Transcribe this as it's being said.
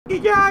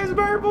Get your eyes,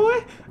 bird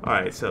boy.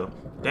 Alright, so,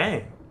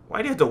 dang.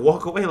 Why'd you have to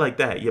walk away like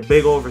that? You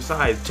big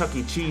oversized Chuck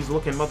E. Cheese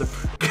looking mother...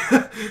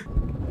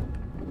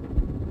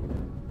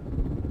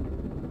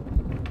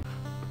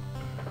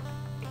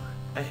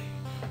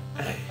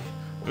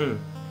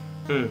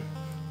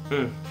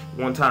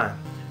 One time,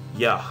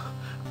 yeah,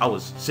 I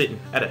was sitting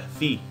at a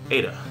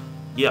theater,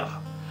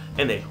 yeah,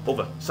 and they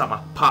oversaw my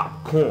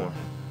popcorn.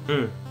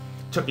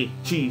 Chuck E.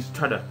 Cheese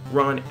tried to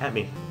run at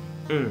me.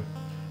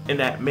 And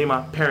that made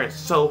my parents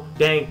so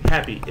dang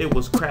happy. It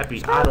was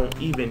crappy, I don't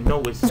even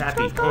know it's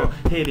sappy.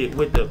 Hit it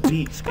with the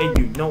beat, and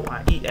you know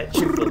I eat at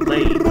Chick-fil-A.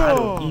 I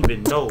don't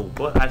even know,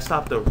 but I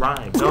stopped the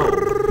rhyme, no.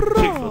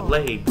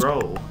 Chick-fil-A,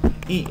 bro.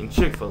 Eating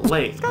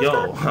Chick-fil-A,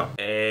 yo.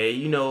 Hey,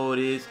 you know what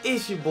it is.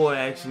 It's your boy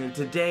Action, and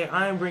today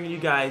I am bringing you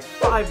guys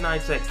Five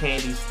Nights at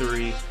Candy's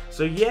 3.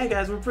 So yeah,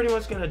 guys, we're pretty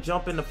much gonna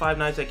jump into Five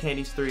Nights at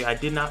Candy's 3. I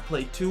did not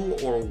play 2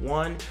 or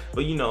 1,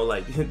 but you know,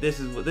 like this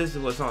is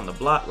what's on the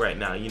block right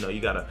now. You know,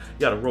 you gotta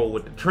roll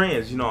with the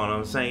trends. You know what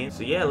I'm saying?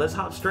 So yeah, let's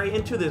hop straight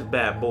into this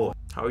bad boy.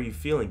 How are you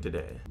feeling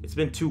today? It's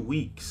been 2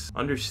 weeks.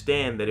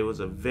 Understand that it was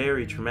a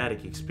very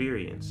traumatic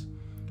experience.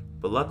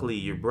 But luckily,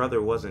 your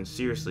brother wasn't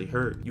seriously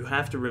hurt. You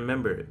have to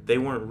remember, they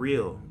weren't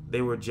real.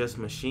 They were just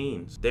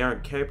machines. They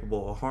aren't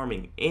capable of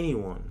harming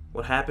anyone.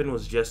 What happened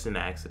was just an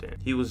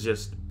accident. He was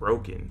just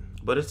broken.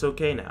 But it's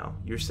okay now.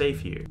 You're safe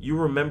here. You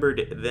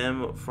remembered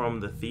them from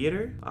the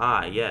theater?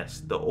 Ah,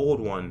 yes, the old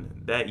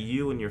one that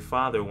you and your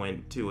father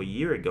went to a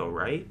year ago,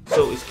 right?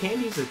 So is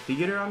Candy's a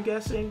theater, I'm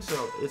guessing?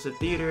 So it's a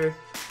theater.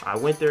 I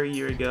went there a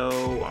year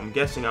ago. I'm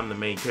guessing I'm the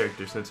main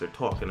character since they're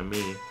talking to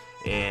me.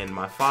 And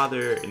my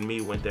father and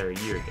me went there a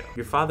year ago.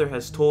 Your father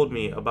has told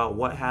me about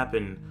what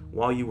happened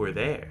while you were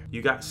there.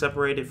 You got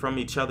separated from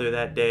each other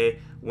that day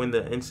when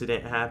the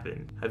incident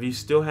happened. Have you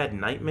still had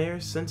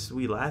nightmares since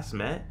we last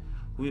met?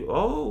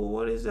 Oh,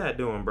 what is that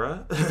doing,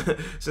 bruh?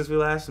 Since we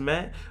last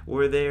met,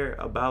 were there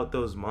about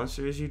those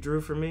monsters you drew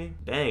for me?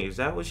 Dang, is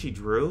that what she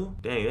drew?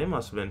 Dang, they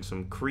must have been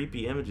some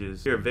creepy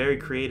images. You're a very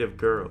creative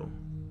girl.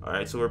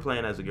 Alright, so we're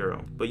playing as a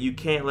girl. But you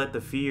can't let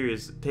the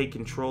fears take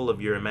control of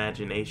your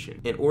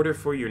imagination. In order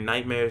for your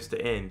nightmares to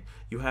end,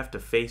 you have to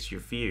face your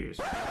fears.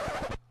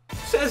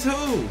 Says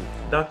who?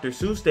 Dr.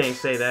 Seuss didn't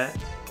say that.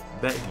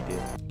 Bet he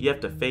did. You have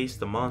to face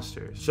the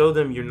monsters. Show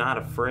them you're not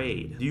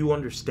afraid. Do you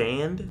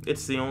understand?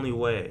 It's the only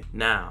way.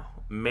 Now,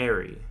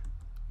 Mary.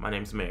 My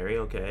name's Mary,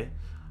 okay.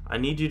 I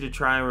need you to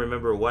try and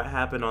remember what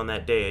happened on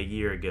that day a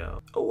year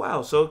ago. Oh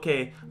wow, so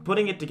okay,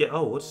 putting it together.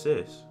 Oh, what's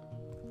this?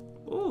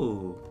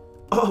 Ooh.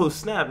 Oh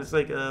snap, it's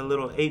like a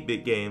little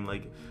 8-bit game.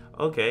 Like,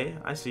 okay,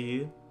 I see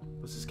you.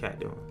 What's this cat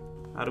doing?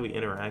 How do we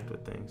interact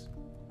with things?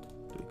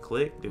 Do we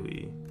click? Do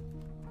we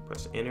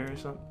press enter or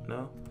something?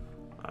 No?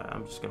 Alright,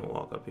 I'm just gonna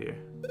walk up here.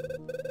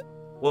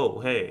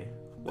 Whoa, hey,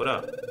 what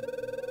up?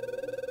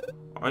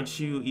 Aren't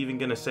you even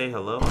gonna say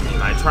hello? I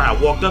mean, I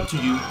walked up to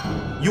you.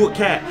 You a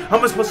cat. How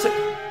am I supposed to say?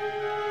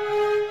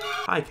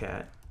 Hi,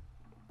 cat.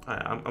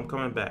 Alright, I'm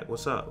coming back.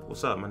 What's up?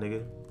 What's up, my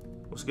nigga?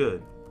 What's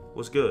good?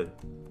 What's good?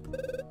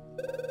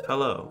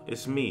 Hello,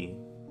 it's me.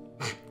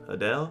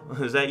 Adele?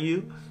 Is that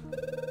you?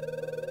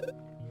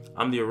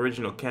 I'm the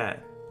original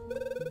cat.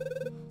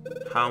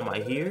 How am I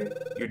here?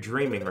 You're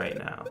dreaming right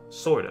now.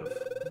 Sort of.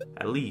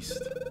 At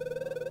least.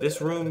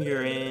 This room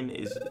you're in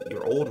is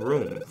your old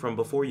room from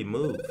before you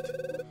moved.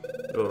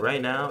 But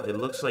right now, it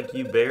looks like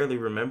you barely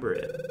remember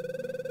it.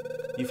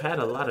 You've had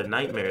a lot of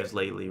nightmares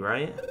lately,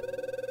 right?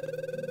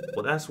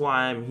 Well, that's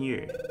why I'm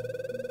here.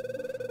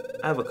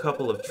 I have a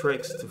couple of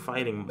tricks to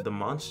fighting the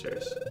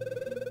monsters.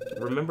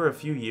 Remember a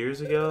few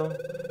years ago,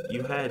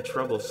 you had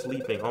trouble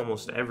sleeping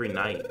almost every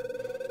night.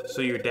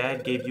 So your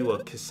dad gave you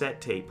a cassette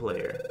tape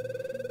player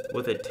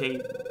with a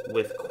tape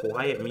with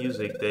quiet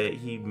music that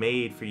he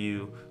made for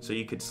you so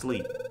you could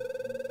sleep.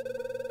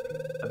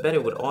 I bet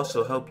it would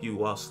also help you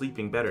while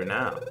sleeping better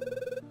now.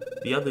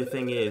 The other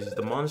thing is,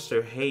 the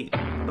monsters hate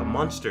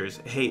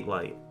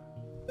light.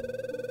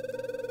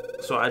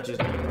 So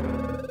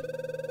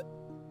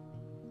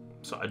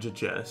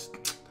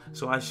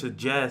I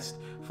suggest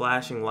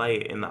flashing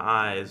light in the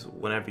eyes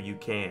whenever you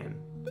can.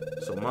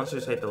 So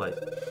monsters hate the light.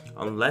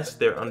 Unless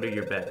they're under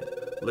your bed.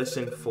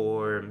 Listen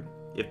for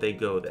if they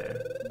go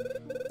there.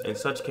 In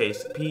such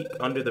case, peek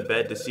under the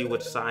bed to see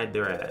which side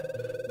they're at.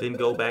 Then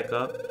go back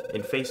up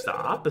and face the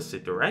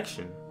opposite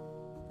direction.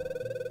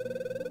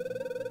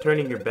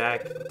 Turning your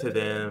back to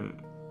them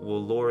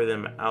will lure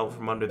them out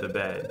from under the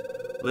bed.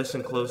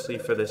 Listen closely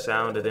for the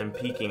sound of them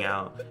peeking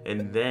out,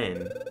 and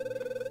then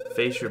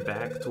face your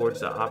back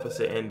towards the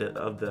opposite end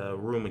of the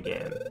room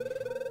again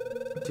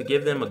to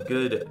give them a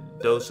good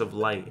dose of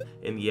light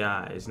in the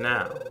eyes.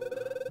 Now,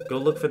 go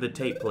look for the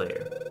tape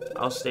player.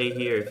 I'll stay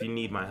here if you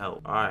need my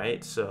help.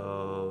 Alright,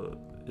 so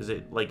is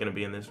it like gonna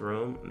be in this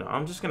room? No,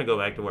 I'm just gonna go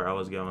back to where I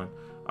was going.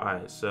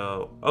 Alright,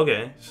 so,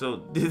 okay,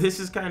 so this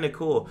is kind of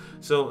cool.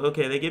 So,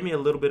 okay, they give me a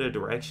little bit of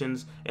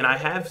directions, and I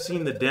have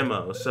seen the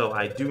demo, so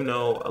I do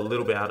know a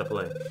little bit how to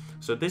play.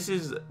 So this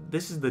is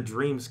the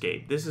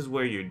dreamscape. This is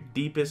where your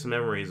deepest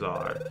memories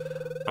are.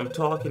 I'm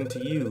talking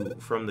to you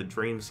from the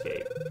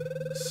dreamscape.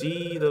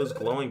 See those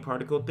glowing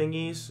particle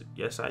thingies?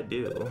 Yes, I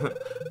do.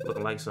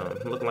 looking like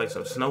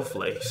some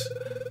snowflakes.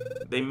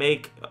 They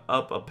make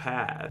up a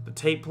path. The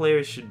tape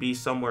player should be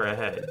somewhere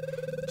ahead.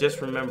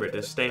 Just remember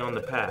to stay on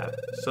the path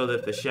so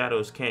that the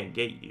shadows can't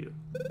get you.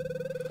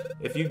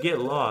 If you get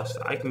lost,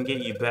 I can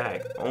get you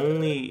back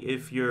only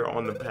if you're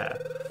on the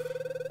path.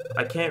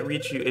 I can't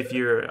reach you if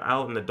you're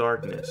out in the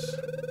darkness.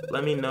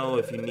 Let me know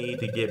if you need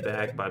to get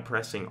back by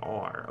pressing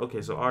R.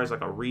 Okay, so R is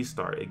like a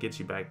restart. It gets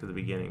you back to the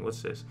beginning.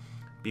 What's this?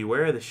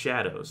 Beware of the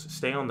shadows.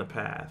 Stay on the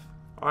path.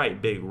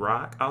 Alright, big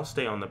rock. I'll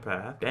stay on the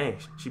path. Dang,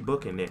 she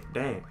booking it.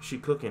 Dang, she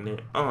cooking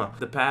it.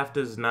 The path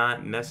does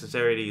not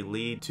necessarily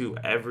lead to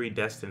every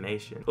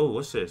destination. Oh,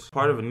 what's this?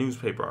 Part of a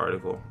newspaper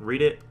article.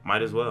 Read it?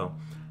 Might as well.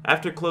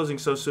 After closing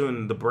so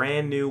soon, the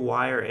brand new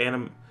wire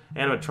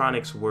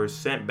animatronics were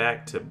sent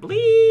back to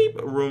bleep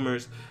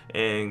rumors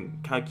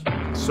and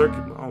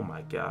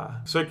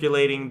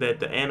circulating that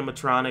the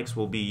animatronics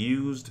will be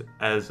used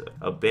as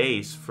a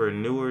base for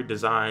newer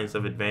designs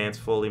of advanced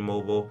fully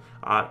mobile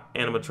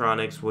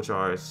animatronics, which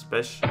are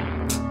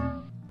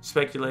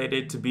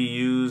speculated to be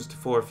used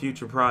for a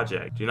future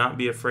project. Do not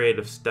be afraid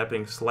of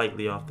stepping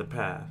slightly off the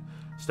path.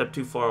 Step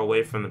too far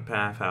away from the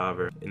path,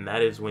 however, and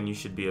that is when you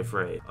should be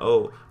afraid.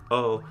 Oh,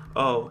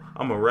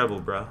 I'm a rebel,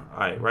 bro.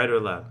 Alright, right or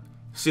left?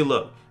 See,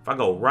 look, if I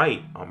go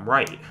right, I'm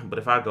right. But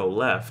if I go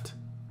left,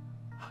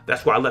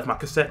 that's why I left my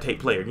cassette tape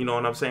player. You know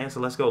what I'm saying? So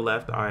let's go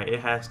left. All right, it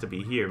has to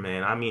be here,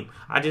 man. I mean,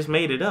 I just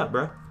made it up,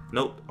 bro.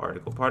 Nope,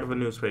 article. Part of a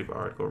newspaper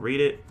article.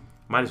 Read it.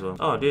 Might as well.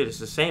 Oh, dude, it's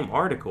the same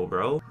article,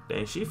 bro.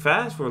 Dang, she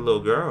fast for a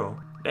little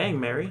girl. Dang,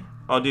 Mary.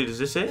 Oh, dude, is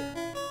this it?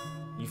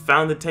 You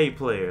found the tape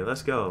player.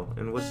 Let's go.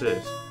 And what's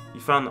this? You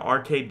found the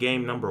arcade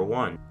game #1.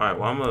 All right,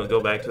 well, I'm going to go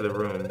back to the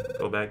room.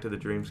 Go back to the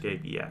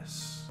dreamscape.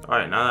 Yes. All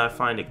right, now that I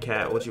find a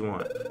cat, what you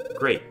want?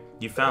 Great,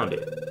 you found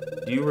it.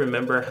 Do you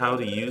remember how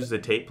to use the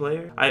tape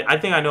player? I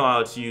think I know how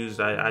it's used.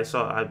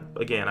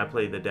 Again, I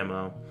played the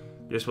demo.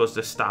 You're supposed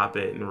to stop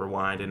it and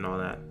rewind and all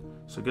that.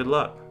 So good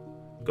luck.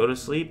 Go to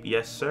sleep?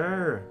 Yes,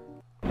 sir.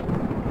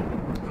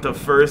 The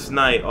first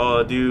night.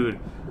 Oh, dude.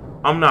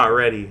 I'm not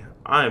ready.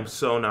 I am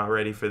so not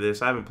ready for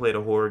this. I haven't played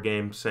a horror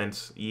game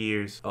since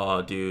years.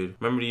 Oh, dude.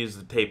 Remember to use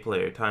the tape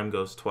player. Time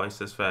goes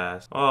twice as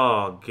fast.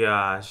 Oh,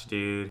 gosh,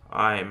 dude.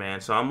 Alright,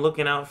 man. So I'm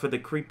looking out for the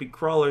creepy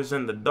crawlers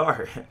in the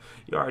dark.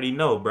 You already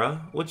know,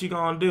 bruh. What you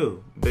gonna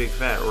do? Big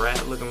fat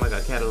rat looking like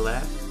a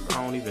Cadillac? I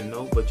don't even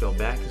know, but your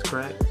back is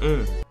cracked.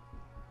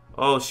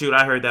 Oh, shoot.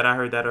 I heard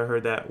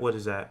that. What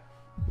is that?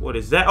 What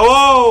is that?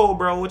 Oh,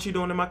 bro, what you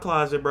doing in my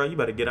closet, bro? You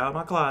better get out of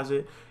my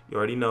closet. You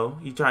already know.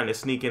 You trying to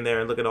sneak in there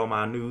and look at all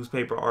my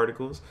newspaper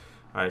articles.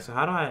 All right, so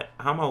how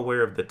am I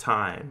aware of the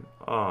time?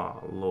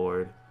 Oh,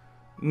 Lord.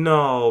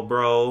 No,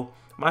 bro.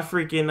 My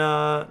freaking,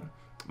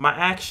 my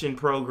action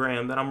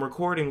program that I'm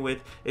recording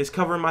with is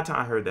covering my time.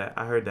 I heard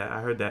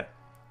that.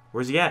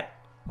 Where's he at?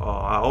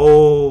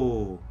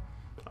 Oh.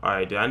 All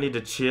right, dude, I need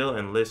to chill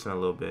and listen a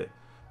little bit.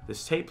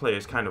 This tape player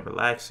is kind of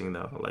relaxing,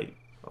 though. Like,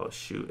 oh,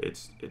 shoot,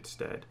 it's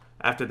dead.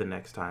 After the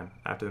next time,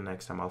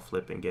 I'll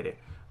flip and get it.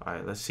 All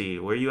right, let's see.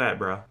 Where you at,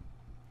 bro?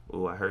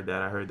 Ooh, I heard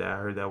that.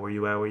 Where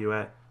you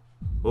at?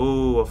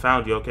 Ooh, I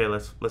found you. Okay,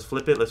 let's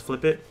flip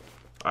it.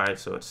 All right,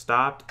 so it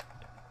stopped.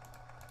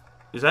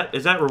 Is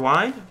that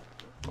rewind?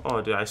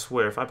 Oh, dude, I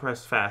swear, if I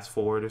press fast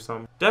forward or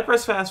something. Did I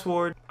press fast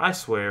forward? I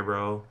swear,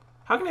 bro.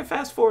 How can I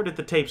fast forward if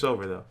the tape's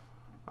over, though?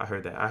 I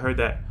heard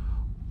that.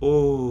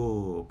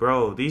 Ooh,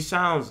 bro, these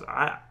sounds,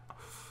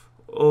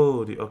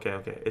 oh, dude,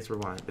 okay, it's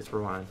rewind.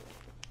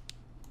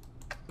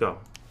 Go.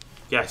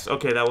 Yes,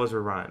 okay, that was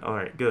rewind.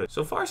 Alright, good.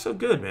 So far, so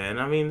good, man.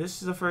 I mean, this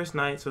is the first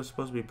night, so it's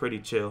supposed to be pretty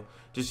chill.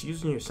 Just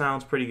using your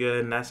sounds pretty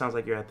good, and that sounds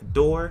like you're at the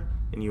door,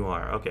 and you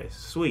are. Okay,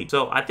 sweet.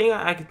 So I think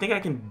I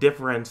can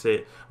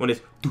differentiate when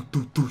it's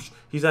doosh.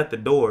 He's at the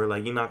door,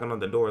 like he knocking on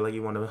the door, like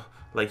you want to,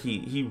 like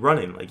he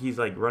running, like he's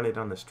like running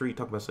down the street,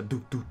 talking about some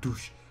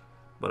doosh.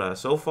 But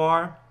so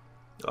far,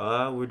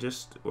 we're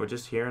just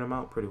hearing him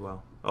out pretty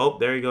well. Oh,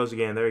 there he goes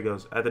again. There he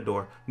goes at the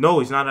door. No,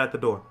 he's not at the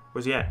door.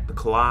 Where's he at? The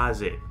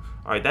closet.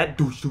 All right, that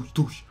douche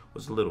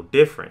was a little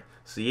different.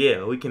 So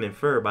yeah, we can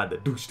infer by the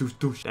douche.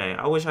 Dang,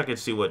 I wish I could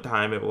see what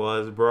time it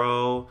was,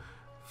 bro.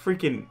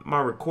 Freaking, my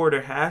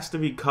recorder has to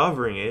be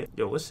covering it.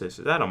 Yo, what's this?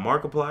 Is that a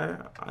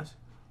Markiplier?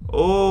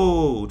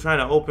 Oh, trying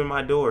to open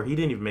my door. He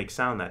didn't even make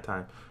sound that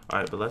time. All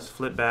right, but let's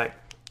flip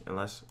back and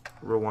let's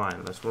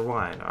rewind.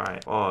 All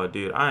right. Oh,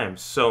 dude, I am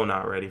so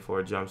not ready for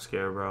a jump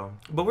scare, bro.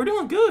 But we're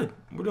doing good.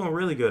 We're doing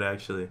really good,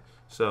 actually.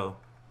 So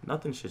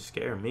nothing should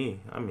scare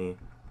me. I mean,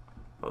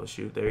 Oh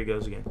shoot, there he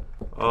goes again.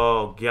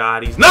 Oh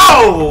god, he's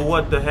no!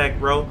 What the heck,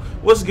 bro?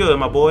 What's good,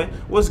 my boy?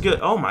 What's good?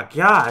 Oh my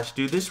gosh,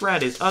 dude, this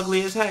rat is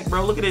ugly as heck,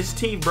 bro. Look at his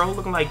teeth, bro.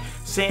 Looking like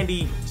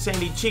sandy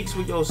cheeks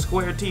with your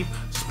square teeth,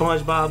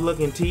 SpongeBob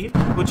looking teeth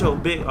with your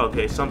big.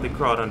 Okay, something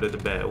crawled under the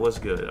bed. What's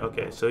good?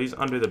 Okay, so he's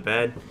under the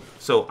bed.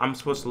 So I'm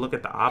supposed to look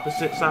at the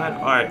opposite side.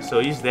 All right, so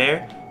he's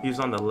there. He's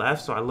on the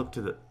left. So I look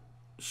to the.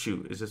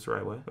 Shoot, is this the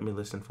right way? Let me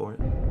listen for it.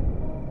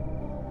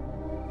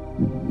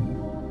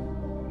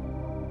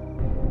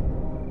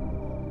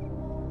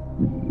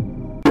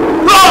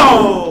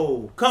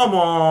 Oh, come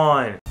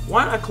on.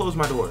 Why not close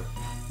my door?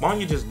 Why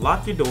don't you just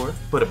lock your door,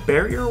 put a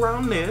barrier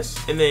around this,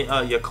 and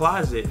then your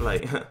closet,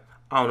 like, I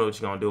don't know what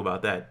you're gonna do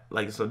about that.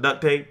 Like some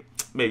duct tape,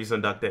 maybe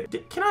some duct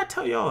tape. Can I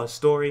tell y'all a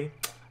story?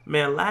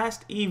 Man,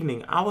 last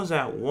evening, I was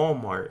at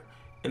Walmart,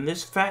 and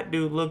this fat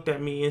dude looked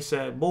at me and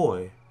said,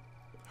 boy,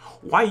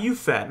 why you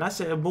fat? And I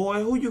said,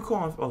 boy, who you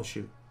calling? Oh,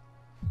 shoot.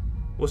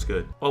 What's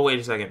good? Oh, wait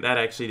a second. That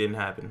actually didn't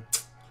happen.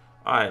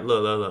 All right,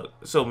 look.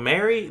 So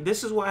Mary,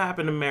 this is what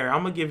happened to Mary.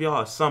 I'm gonna give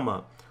y'all a sum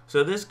up.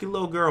 So this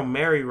little girl,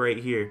 Mary, right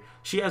here,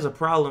 she has a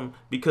problem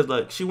because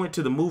like she went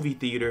to the movie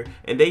theater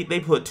and they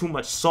put too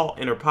much salt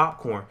in her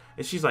popcorn,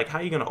 and she's like, how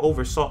you gonna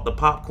over salt the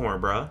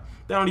popcorn, bruh?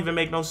 That don't even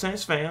make no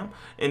sense, fam.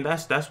 And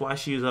that's why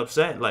she was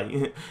upset. Like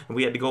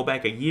we had to go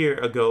back a year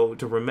ago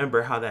to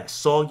remember how that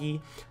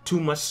soggy, too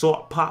much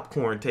salt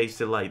popcorn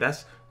tasted like.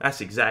 That's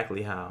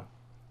exactly how.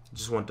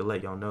 Just wanted to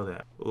let y'all know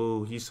that.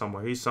 Ooh, he's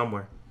somewhere. He's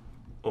somewhere.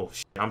 Oh,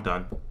 shit, I'm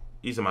done.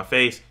 He's in my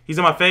face. He's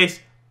in my face.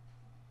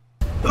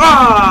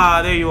 Ah,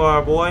 there you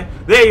are, boy.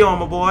 There you are,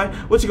 my boy.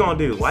 What you gonna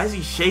do? Why is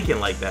he shaking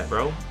like that,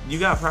 bro? You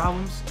got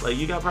problems? Like,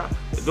 you got problems?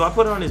 Do I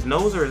put it on his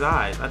nose or his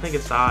eyes? I think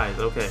it's the eyes.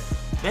 Okay.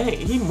 Dang,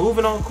 he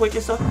moving on quick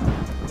and stuff.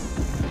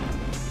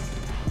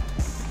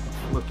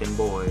 Looking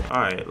boy. All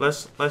right,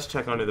 let's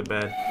check under the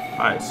bed.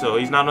 All right, so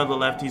he's not on the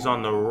left. He's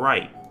on the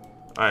right.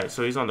 All right,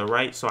 so he's on the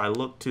right. So I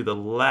look to the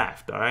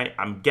left. All right,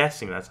 I'm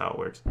guessing that's how it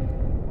works.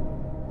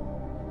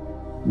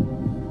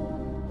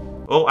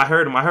 Oh, I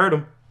heard him. I heard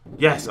him.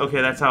 Yes,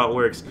 okay, that's how it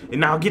works.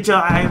 And now get your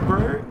eyes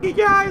burned. Get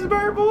your eyes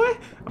burned, boy.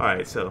 All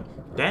right, so,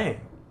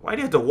 dang. Why do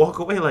you have to walk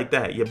away like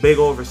that? You big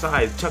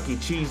oversized Chuck E.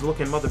 Cheese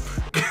looking mother.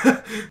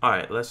 All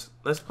right, let's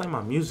play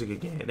my music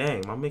again.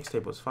 Dang, my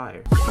mixtape was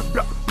fire.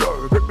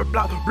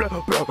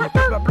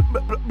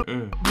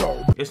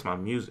 It's my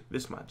music.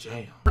 This is my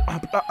jam.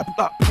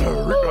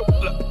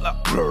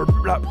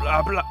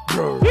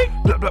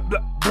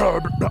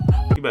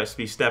 You better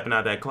be stepping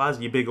out that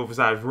closet, you big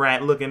oversized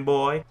rat looking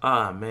boy.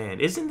 Ah, man,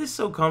 isn't this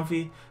so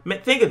comfy?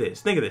 Man, think of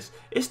this. Think of this.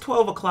 It's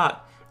 12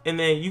 o'clock, and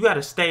then you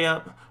gotta stay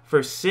up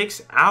for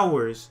 6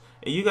 hours,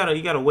 and you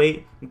gotta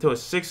wait until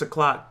it's 6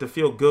 o'clock to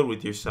feel good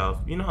with yourself.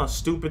 You know how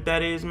stupid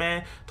that is,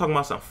 man? Talking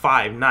about some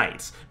 5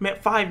 nights. Man,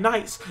 5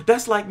 nights,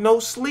 that's like no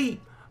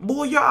sleep.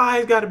 Boy, your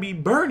eyes gotta be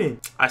burning.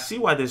 I see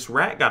why this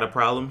rat got a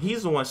problem.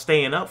 He's the one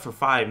staying up for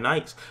 5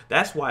 nights.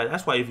 That's why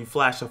if you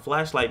flash a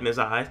flashlight in his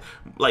eyes,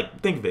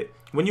 like, think of it.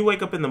 When you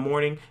wake up in the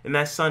morning and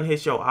that sun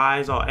hits your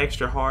eyes all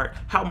extra hard,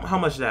 how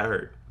much did that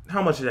hurt?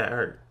 How much did that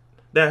hurt?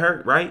 That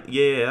hurt, right?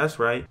 Yeah, that's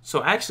right.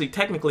 So actually,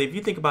 technically, if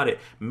you think about it,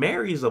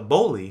 Mary's a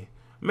bully.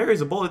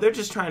 Mary's a bully. They're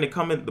just trying to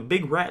come in. The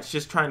big rat's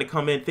just trying to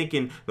come in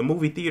thinking the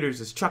movie theaters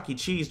is Chuck E.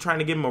 Cheese, trying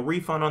to give him a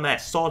refund on that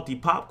salty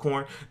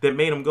popcorn that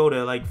made him go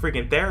to like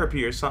freaking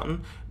therapy or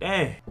something.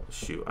 Dang.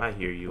 Shoot, I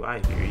hear you. I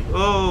hear you.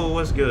 Oh,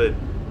 what's good?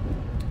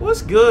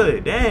 What's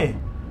good?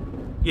 Dang.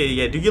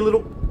 Yeah, do your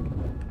little...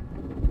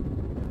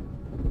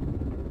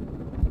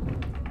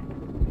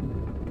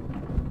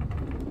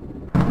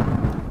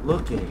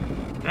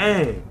 Looking.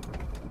 Dang.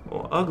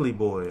 Oh, ugly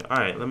boy.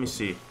 Alright, let me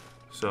see.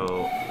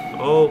 So,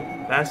 oh,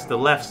 that's the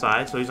left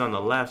side. So he's on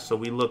the left. So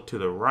we look to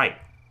the right.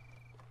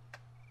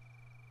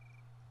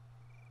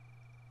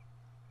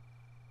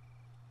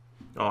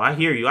 Oh, I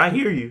hear you. I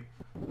hear you.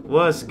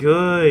 What's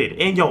good?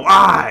 In your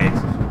eyes.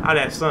 How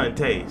that sun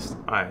taste.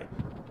 Alright.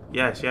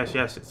 Yes.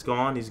 It's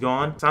gone. He's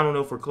gone. So I don't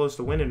know if we're close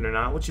to winning or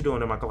not. What you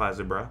doing in my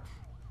closet, bro?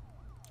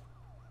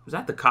 Was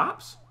that the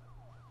cops?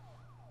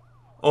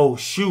 Oh,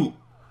 shoot.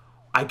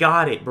 I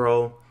got it,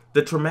 bro.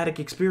 The traumatic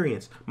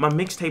experience. My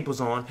mixtape was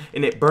on,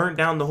 and it burned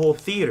down the whole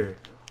theater.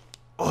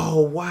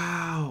 Oh,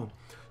 wow.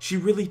 She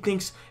really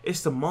thinks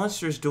it's the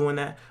monsters doing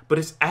that, but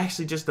it's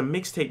actually just the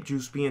mixtape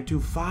juice being too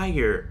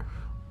fire.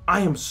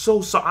 I am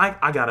so sorry.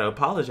 I gotta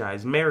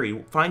apologize.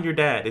 Mary, find your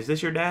dad. Is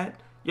this your dad?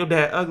 Your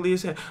dad ugly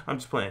as hell. I'm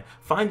just playing.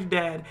 Find your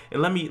dad,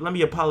 and let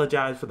me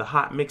apologize for the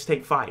hot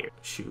mixtape fire.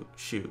 Shoot.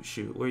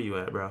 Where you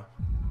at, bro?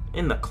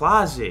 In the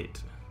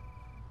closet.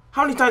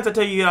 How many times I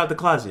tell you get out the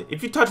closet?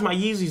 If you touch my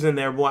Yeezys in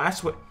there, boy, I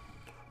swear.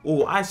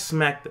 Ooh, I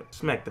smacked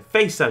the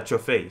face out your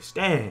face.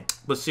 Dang.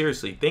 But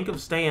seriously, think of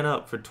staying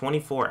up for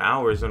 24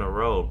 hours in a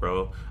row,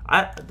 bro.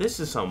 This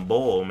is some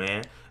bull,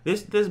 man.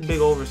 This big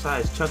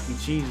oversized Chuck E.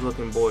 Cheese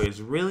looking boy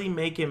is really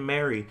making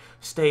Mary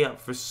stay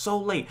up for so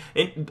late.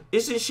 And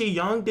isn't she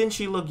young? Didn't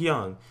she look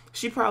young?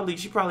 She probably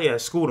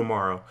has school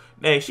tomorrow.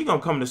 Dang, she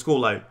gonna come to school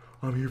like,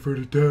 I'm here for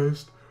the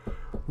test.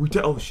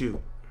 Oh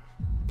shoot.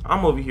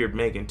 I'm over here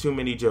making too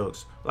many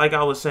jokes. Like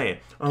I was saying,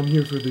 I'm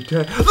here for the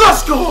tag.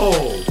 Let's go!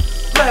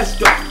 Let's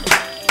go!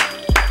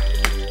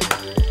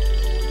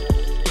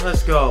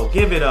 Let's go.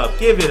 Give it up.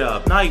 Give it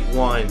up. Night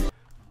one.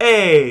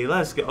 Hey,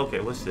 let's go. Okay,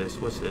 what's this?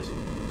 What's this?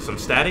 Some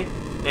static?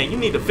 Hey, you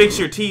need to fix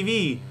your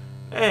TV.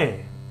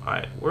 Hey.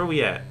 Alright, where are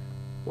we at?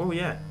 Where are we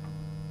at?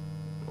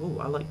 Oh,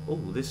 I like, oh,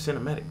 this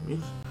cinematic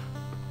music.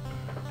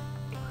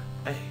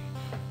 Hey.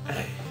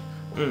 Hey.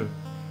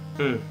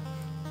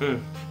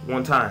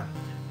 One time.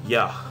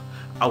 Yeah.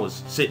 I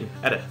was sitting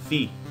at a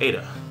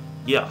theater.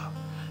 Yeah.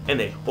 And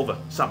they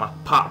oversaw my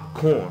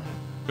popcorn.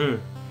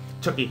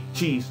 Chuck E.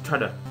 Cheese tried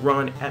to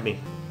run at me.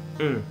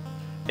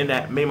 And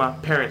that made my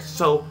parents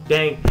so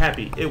dang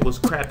happy. It was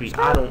crappy.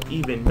 I don't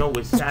even know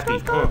it's happy.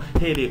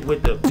 Hit it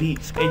with the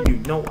beat. And you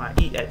know I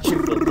eat at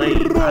Chick-fil-A.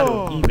 I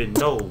don't even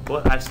know,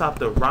 but I stopped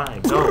the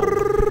rhyme. No.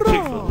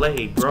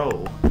 Chick-fil-A,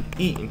 bro.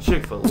 Eating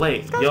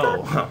Chick-fil-A.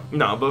 Yo.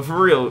 No, but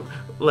for real,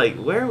 like,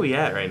 where are we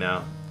at right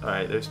now?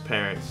 Alright, there's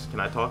parents. Can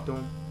I talk to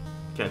them?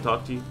 Can I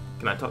talk to you?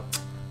 Can I talk?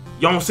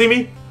 Y'all don't see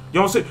me?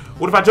 Y'all don't see?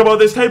 What if I jump on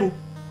this table?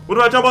 What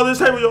if I jump on this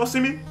table? Y'all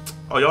see me?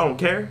 Oh, y'all don't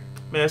care?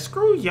 Man,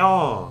 screw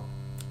y'all.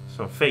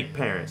 Some fake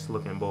parents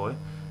looking boy.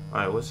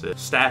 Alright, what's this?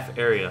 Staff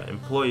area,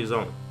 employees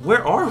only.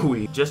 Where are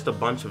we? Just a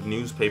bunch of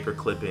newspaper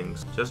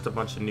clippings. Just a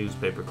bunch of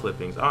newspaper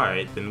clippings.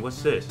 Alright, then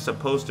what's this? It's a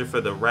poster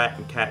for the Rat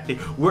and Cat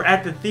Theater. We're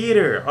at the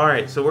theater!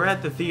 Alright, so we're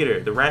at the theater.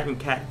 The Rat and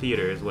Cat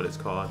Theater is what it's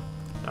called.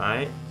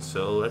 Alright,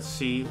 so let's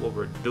see what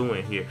we're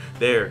doing here.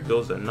 There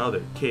goes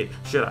another kid.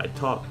 Should I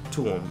talk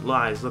to him?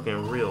 Lies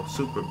looking real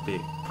super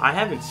big. I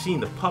haven't seen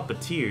the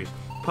Puppeteer's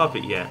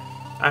puppet yet.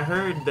 I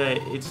heard that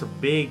it's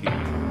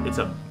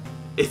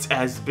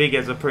as big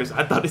as a person.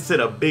 I thought it said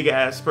a big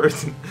ass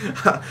person.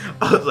 I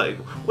was like,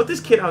 what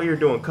this kid out here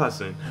doing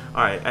cussing?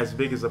 Alright, as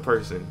big as a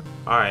person.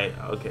 Alright,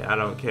 okay, I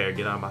don't care.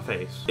 Get out of my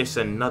face. It's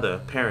another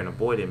parent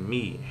avoiding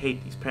me.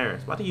 Hate these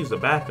parents. Why do you use the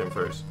bathroom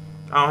first?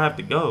 I don't have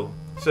to go.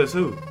 Says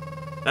who?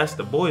 That's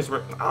the boys'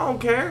 work. I don't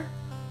care.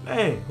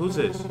 Hey, who's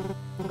this?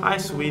 Hi,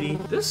 sweetie.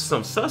 This is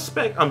some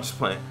suspect. I'm just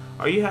playing.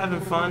 Are you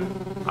having fun?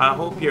 I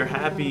hope you're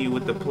happy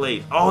with the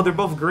place. Oh, they're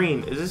both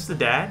green. Is this the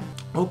dad?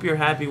 Hope you're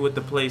happy with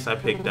the place I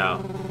picked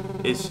out.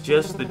 It's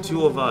just the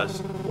two of us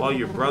while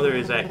your brother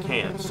is at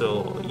camp,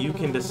 so you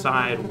can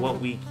decide what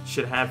we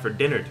should have for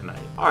dinner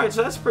tonight. Alright,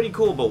 so that's pretty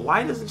cool, but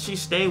why doesn't she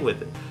stay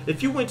with it?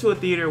 If you went to a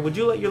theater, would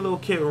you let your little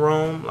kid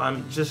roam?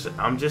 I'm just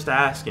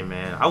asking,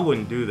 man. I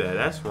wouldn't do that.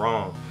 That's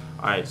wrong.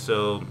 Alright,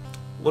 so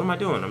what am I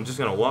doing? I'm just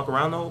gonna walk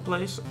around the whole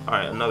place?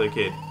 Alright, another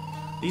kid.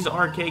 These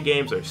arcade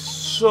games are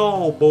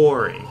so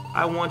boring.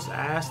 I once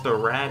asked the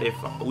rat if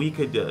we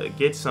could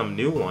get some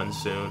new ones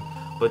soon,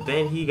 but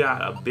then he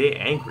got a bit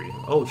angry.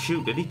 Oh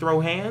shoot, did he throw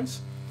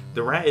hands?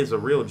 The rat is a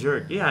real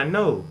jerk. Yeah, I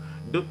know.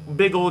 The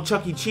big old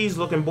Chuck E. Cheese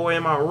looking boy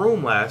in my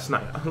room last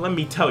night. Let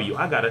me tell you,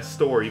 I got a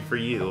story for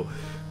you.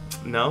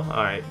 No?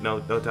 Alright, no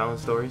telling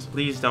stories.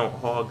 Please don't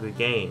hog the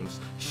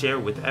games. Share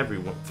with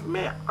everyone.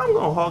 Man, I'm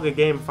gonna hog a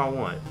game if I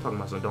want. Talking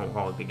about some don't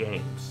hog the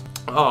games.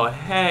 Oh,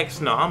 heck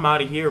no. I'm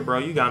out of here, bro.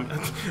 You got me.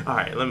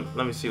 Alright,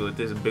 let me see what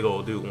this big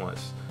old dude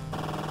wants.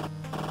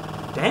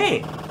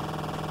 Dang.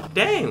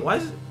 Dang, why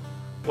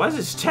does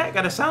this chat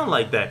gotta sound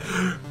like that?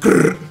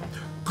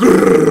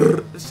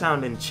 The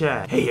sound in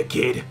chat. Hey,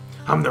 kid.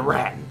 I'm the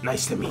rat.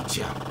 Nice to meet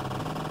you.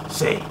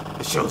 Say,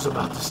 the show's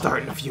about to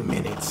start in a few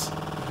minutes.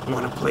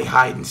 Wanna play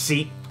hide and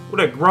seek? With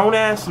a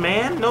grown-ass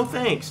man? No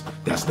thanks.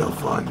 That's no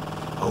fun.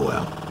 Oh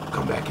well,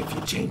 come back if you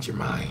change your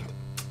mind.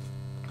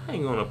 I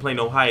ain't gonna play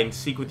no hide and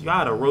seek with you.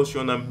 I oughta roast you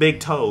on them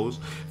big toes.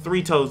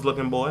 3 toes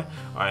looking boy.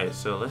 Alright,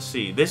 so let's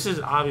see. This is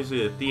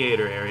obviously the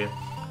theater area.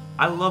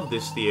 I love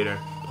this theater.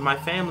 My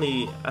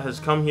family has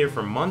come here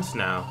for months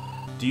now.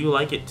 Do you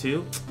like it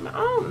too? I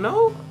don't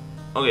know.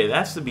 Okay,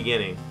 that's the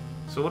beginning.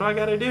 So what do I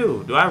gotta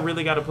do? Do I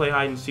really gotta play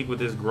hide and seek with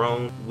this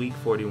grown? Week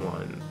 41,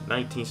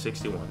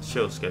 1961,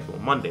 show schedule.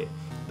 Monday,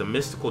 the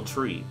mystical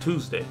tree.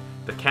 Tuesday,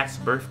 the cat's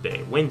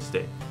birthday.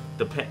 Wednesday,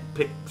 the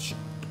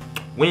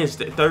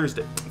Wednesday,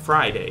 Thursday,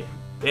 Friday.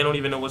 They don't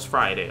even know what's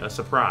Friday. A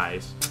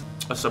surprise.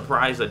 A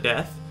surprise of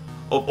death?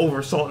 Of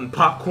over salt and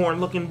popcorn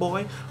looking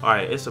boy?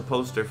 Alright, it's a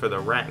poster for the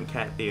Rat and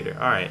Cat Theater.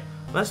 Alright,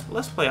 let's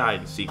play hide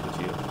and seek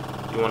with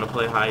you. You wanna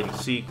play hide and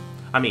seek?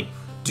 I mean,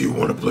 do you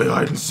wanna play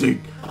hide and seek?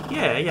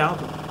 Yeah,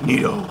 I'll...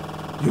 Nito,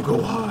 you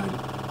go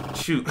hide.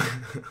 Shoot.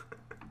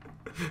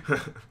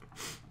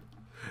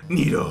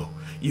 Nito,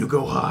 you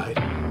go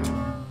hide.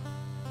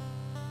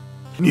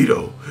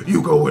 Nito,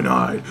 you go and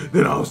hide.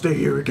 Then I'll stay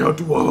here and count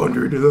to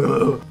 100.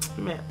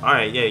 Man,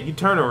 alright, yeah, you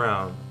turn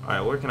around.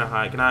 Alright, where can I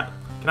hide? Can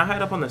I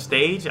hide up on the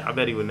stage? I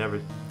bet he would never...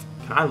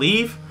 Can I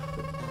leave?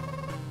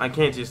 I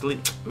can't just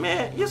leave.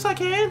 Man, yes I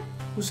can.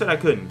 Who said I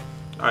couldn't?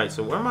 Alright,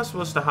 so where am I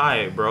supposed to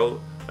hide, bro?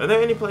 Are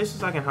there any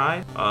places I can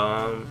hide?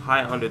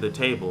 Hide under the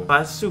table.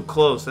 That's too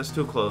close. That's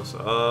too close.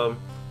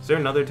 Is there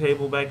another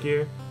table back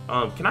here?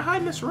 Can I hide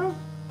in this room?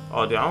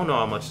 Oh, dude, I don't know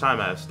how much time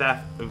I have.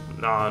 Staff.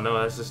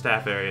 No, that's the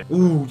staff area.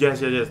 Ooh, yes,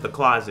 the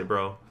closet,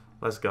 bro.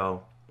 Let's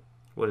go.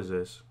 What is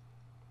this?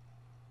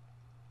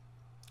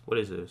 What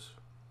is this?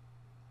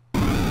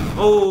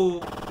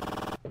 Oh.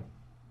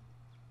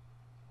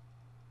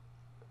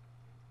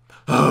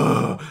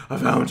 I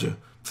found you.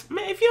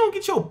 Man, if you don't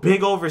get your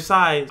big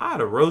oversized,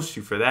 I'd have roast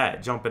you for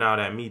that. Jumping out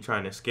at me,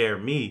 trying to scare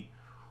me.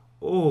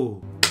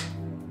 Ooh.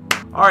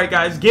 Alright,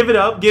 guys, give it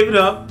up. Give it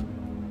up.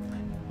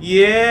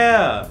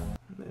 Yeah.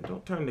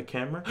 Don't turn the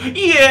camera.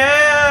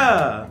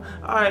 Yeah.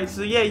 Alright,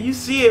 so yeah, you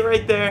see it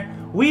right there.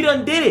 We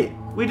done did it.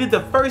 We did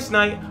the first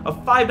night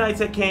of Five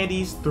Nights at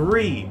Candy's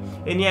 3.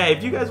 And yeah,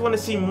 if you guys want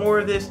to see more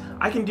of this,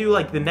 I can do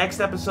like the next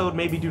episode,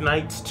 maybe do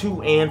nights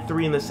 2 and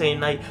 3 in the same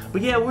night.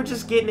 But yeah, we're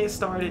just getting it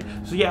started.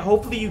 So yeah,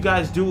 hopefully you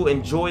guys do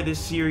enjoy this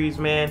series,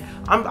 man.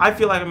 I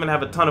feel like I'm gonna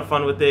have a ton of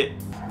fun with it.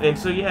 And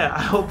so yeah,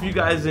 I hope you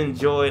guys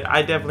enjoyed.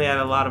 I definitely had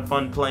a lot of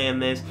fun playing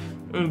this.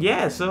 And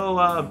yeah,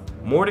 so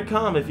more to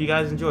come if you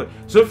guys enjoy.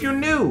 So if you're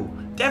new,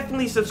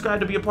 definitely subscribe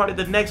to be a part of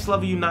the Next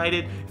Level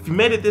United. If you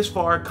made it this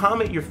far,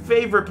 comment your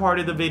favorite part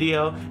of the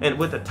video and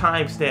with a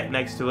timestamp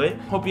next to it.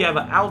 Hope you have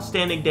an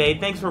outstanding day.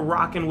 Thanks for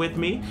rocking with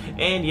me.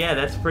 And yeah,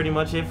 that's pretty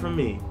much it from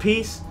me.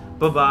 Peace,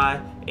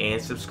 bye-bye,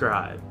 and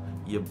subscribe.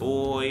 Your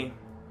boy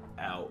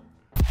out.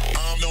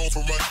 I'm known for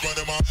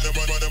running my mouth.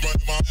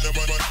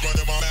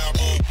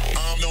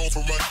 I'm known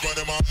for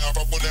running my mouth.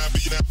 I want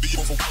that beat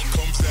before one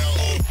comes out.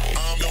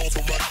 I'm known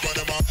for running